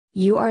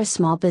You are a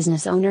small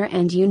business owner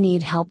and you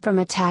need help from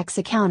a tax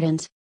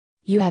accountant.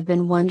 You have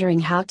been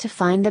wondering how to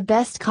find the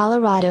best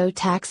Colorado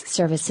tax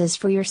services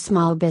for your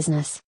small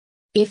business.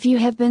 If you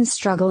have been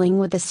struggling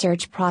with the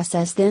search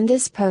process, then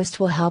this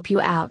post will help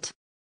you out.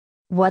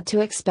 What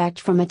to expect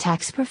from a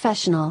tax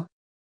professional?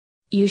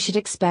 You should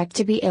expect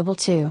to be able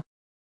to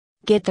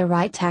get the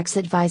right tax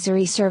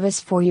advisory service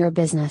for your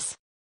business.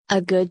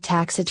 A good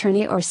tax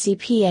attorney or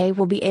CPA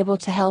will be able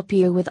to help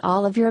you with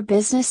all of your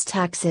business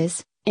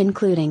taxes,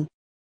 including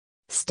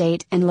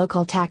state and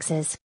local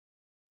taxes,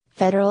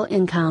 federal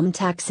income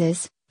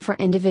taxes, for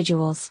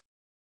individuals.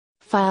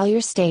 File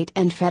your state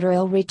and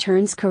federal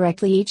returns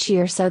correctly each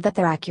year so that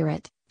they're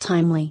accurate,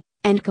 timely,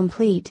 and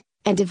complete,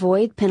 and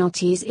avoid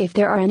penalties if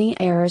there are any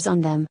errors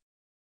on them.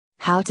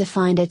 How to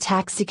find a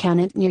tax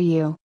accountant near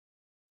you.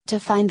 To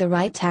find the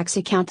right tax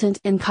accountant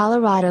in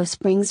Colorado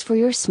Springs for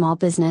your small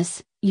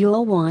business,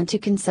 you'll want to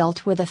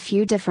consult with a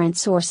few different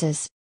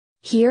sources.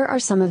 Here are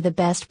some of the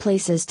best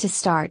places to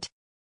start.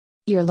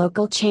 Your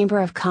local Chamber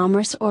of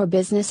Commerce or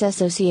Business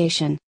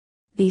Association.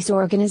 These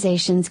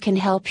organizations can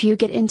help you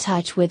get in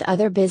touch with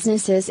other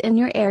businesses in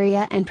your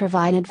area and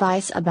provide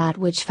advice about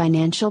which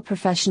financial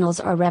professionals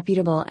are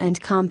reputable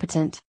and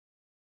competent.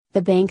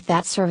 The bank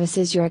that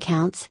services your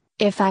accounts,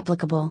 if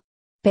applicable.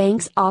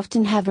 Banks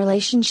often have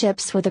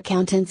relationships with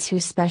accountants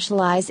who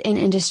specialize in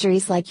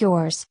industries like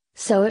yours,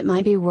 so it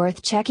might be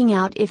worth checking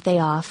out if they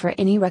offer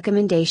any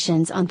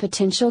recommendations on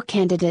potential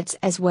candidates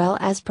as well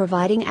as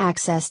providing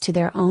access to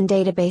their own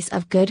database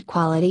of good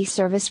quality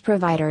service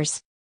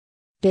providers.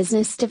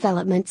 Business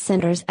development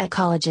centers at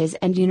colleges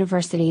and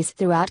universities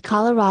throughout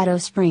Colorado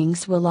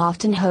Springs will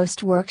often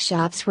host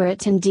workshops where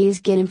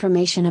attendees get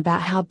information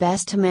about how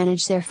best to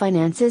manage their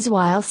finances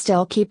while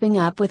still keeping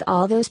up with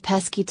all those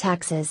pesky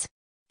taxes.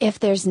 If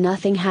there's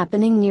nothing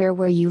happening near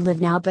where you live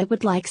now but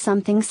would like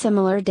something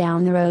similar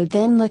down the road,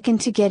 then look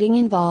into getting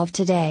involved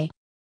today.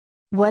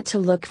 What to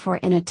look for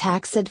in a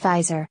tax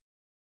advisor.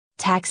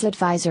 Tax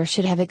advisor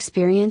should have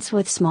experience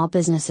with small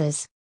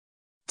businesses.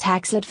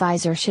 Tax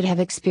advisor should have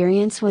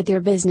experience with your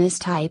business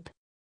type.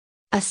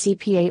 A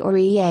CPA or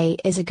EA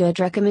is a good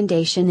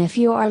recommendation if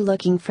you are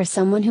looking for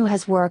someone who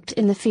has worked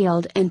in the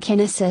field and can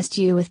assist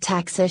you with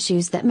tax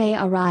issues that may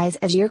arise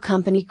as your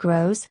company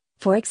grows,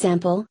 for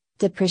example,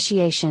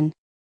 depreciation.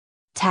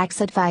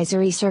 Tax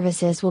advisory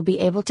services will be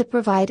able to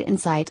provide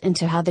insight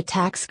into how the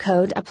tax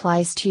code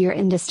applies to your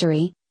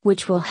industry,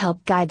 which will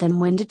help guide them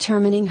when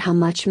determining how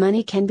much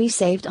money can be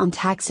saved on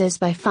taxes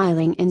by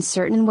filing in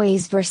certain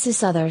ways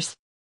versus others.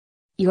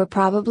 You're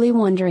probably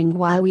wondering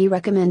why we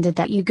recommended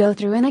that you go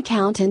through an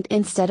accountant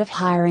instead of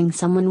hiring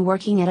someone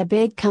working at a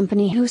big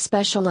company who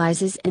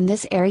specializes in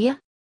this area?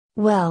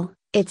 Well,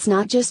 it's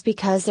not just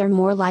because they're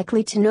more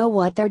likely to know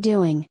what they're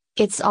doing.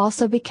 It's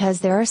also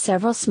because there are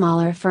several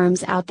smaller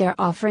firms out there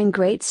offering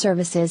great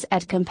services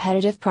at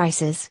competitive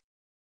prices.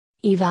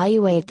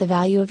 Evaluate the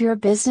value of your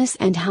business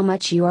and how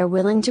much you are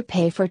willing to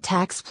pay for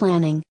tax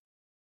planning.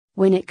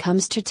 When it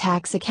comes to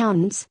tax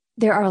accountants,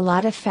 there are a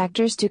lot of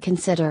factors to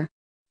consider.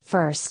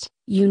 First,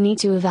 you need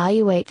to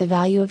evaluate the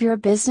value of your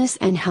business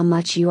and how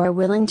much you are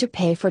willing to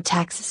pay for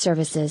tax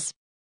services.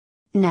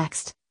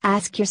 Next,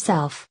 ask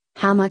yourself,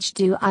 how much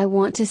do I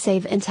want to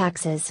save in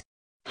taxes?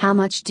 How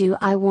much do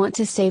I want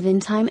to save in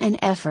time and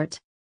effort?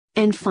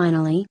 And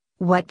finally,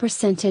 what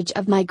percentage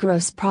of my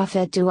gross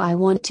profit do I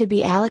want to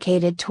be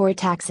allocated toward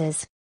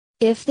taxes?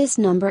 If this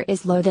number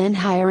is low, then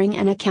hiring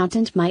an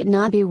accountant might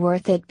not be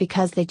worth it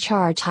because they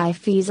charge high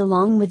fees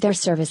along with their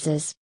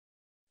services.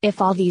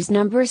 If all these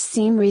numbers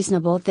seem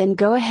reasonable, then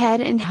go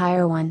ahead and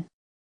hire one.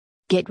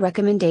 Get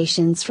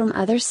recommendations from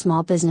other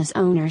small business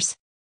owners.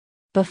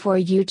 Before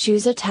you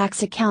choose a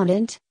tax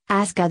accountant,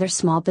 ask other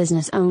small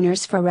business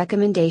owners for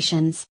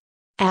recommendations.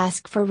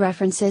 Ask for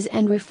references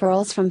and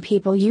referrals from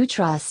people you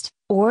trust,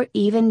 or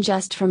even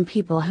just from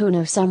people who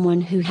know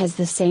someone who has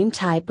the same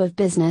type of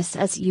business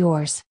as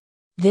yours.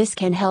 This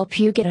can help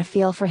you get a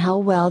feel for how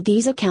well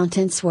these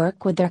accountants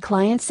work with their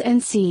clients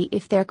and see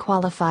if they're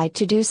qualified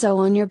to do so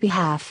on your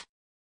behalf.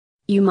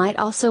 You might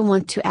also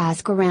want to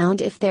ask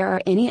around if there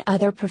are any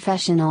other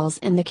professionals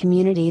in the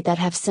community that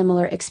have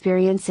similar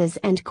experiences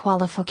and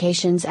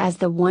qualifications as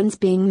the ones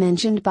being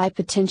mentioned by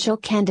potential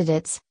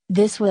candidates.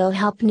 This will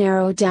help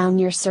narrow down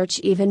your search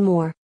even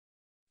more.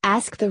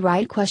 Ask the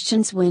right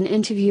questions when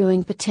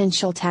interviewing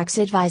potential tax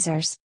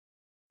advisors.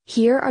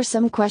 Here are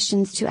some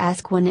questions to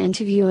ask when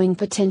interviewing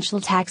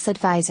potential tax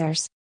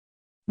advisors.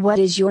 What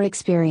is your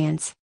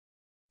experience?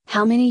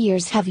 How many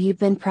years have you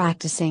been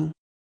practicing?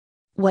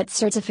 What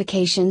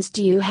certifications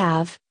do you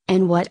have,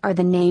 and what are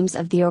the names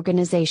of the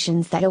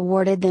organizations that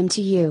awarded them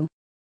to you?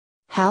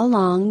 How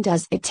long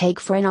does it take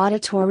for an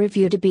audit or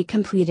review to be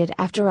completed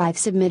after I've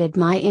submitted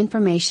my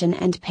information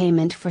and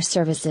payment for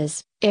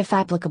services, if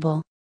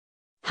applicable?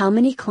 How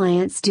many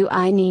clients do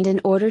I need in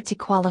order to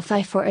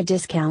qualify for a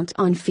discount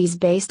on fees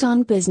based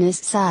on business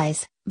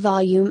size,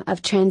 volume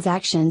of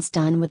transactions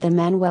done with them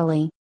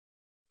manually?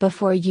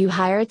 Before you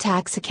hire a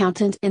tax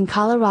accountant in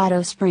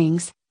Colorado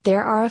Springs,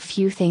 there are a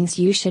few things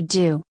you should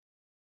do.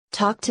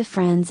 Talk to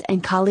friends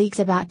and colleagues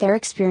about their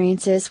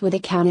experiences with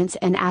accountants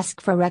and ask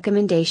for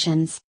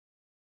recommendations.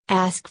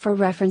 Ask for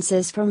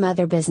references from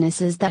other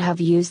businesses that have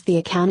used the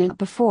accountant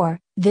before.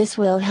 This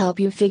will help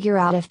you figure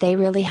out if they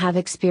really have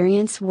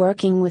experience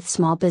working with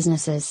small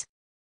businesses.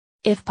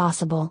 If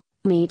possible,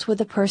 meet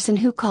with a person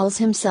who calls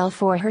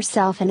himself or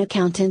herself an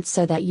accountant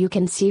so that you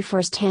can see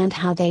firsthand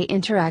how they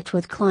interact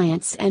with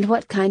clients and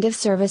what kind of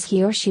service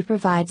he or she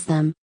provides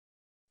them.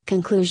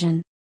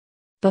 Conclusion.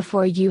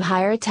 Before you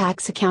hire a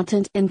tax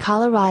accountant in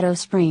Colorado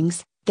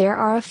Springs, there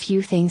are a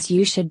few things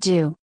you should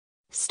do.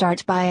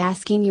 Start by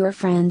asking your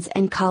friends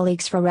and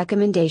colleagues for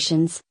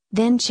recommendations,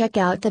 then check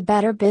out the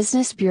Better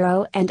Business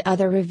Bureau and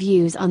other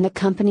reviews on the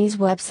company's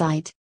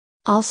website.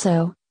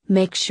 Also,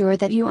 make sure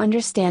that you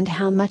understand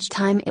how much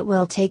time it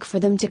will take for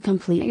them to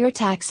complete your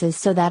taxes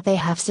so that they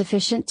have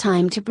sufficient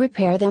time to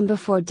prepare them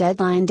before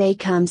deadline day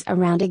comes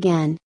around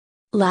again.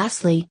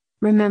 Lastly,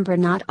 remember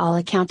not all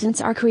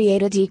accountants are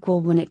created equal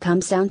when it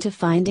comes down to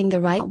finding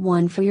the right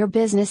one for your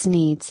business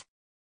needs.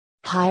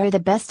 Hire the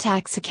best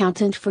tax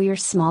accountant for your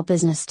small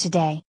business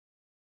today.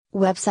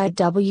 Website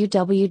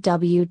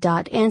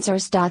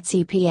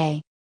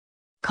www.answers.cpa.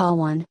 Call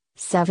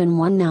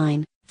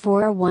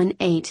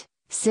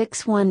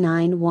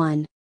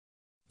 1-719-418-6191.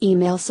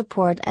 Email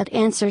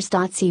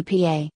support@answers.cpa.